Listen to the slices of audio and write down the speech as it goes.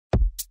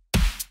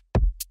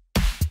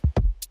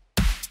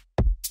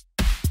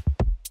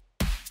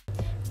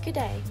Good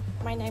day,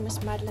 my name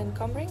is Madeline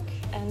Combrinck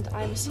and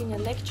I'm a senior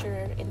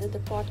lecturer in the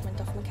Department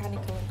of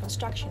Mechanical and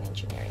Construction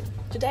Engineering.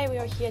 Today we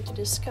are here to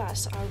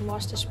discuss our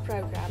master's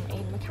program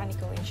in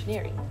mechanical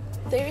engineering.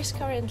 There is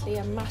currently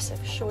a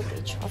massive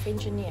shortage of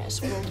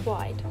engineers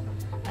worldwide,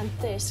 and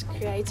this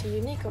creates a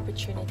unique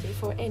opportunity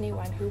for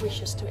anyone who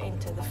wishes to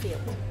enter the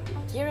field.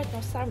 Here at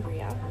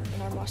Northumbria,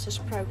 in our master's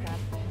program,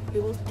 we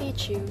will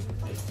teach you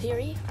the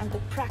theory and the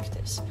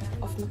practice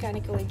of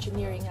mechanical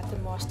engineering at the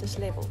master's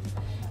level.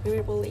 We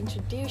will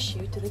introduce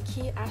you to the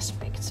key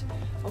aspects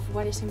of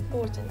what is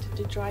important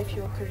to drive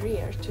your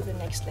career to the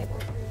next level.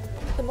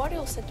 The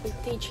modules that we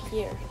teach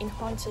here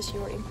enhances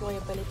your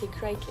employability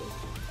greatly,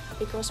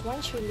 because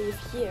once you leave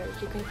here,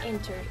 you can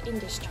enter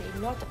industry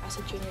not as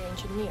a junior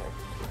engineer,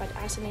 but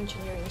as an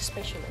engineering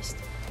specialist.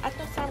 At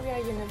Northumbria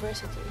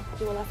University,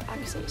 you will have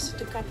access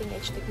to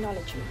cutting-edge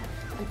technology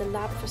and the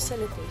lab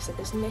facilities that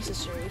is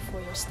necessary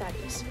for your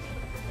studies.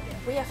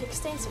 We have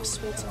extensive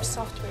suites of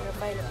software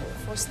available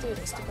for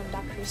students to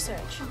conduct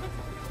research,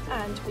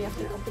 and we have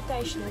the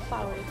computational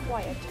power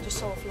required to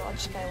solve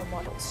large-scale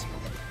models.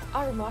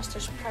 Our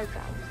master's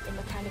program in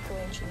mechanical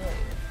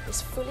engineering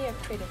is fully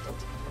accredited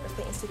with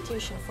the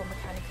Institution for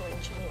Mechanical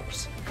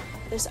Engineers.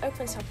 This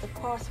opens up the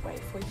pathway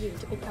for you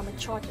to become a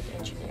chartered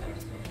engineer.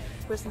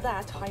 With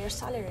that, higher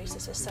salaries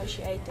is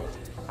associated,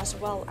 as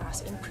well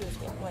as improved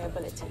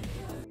employability.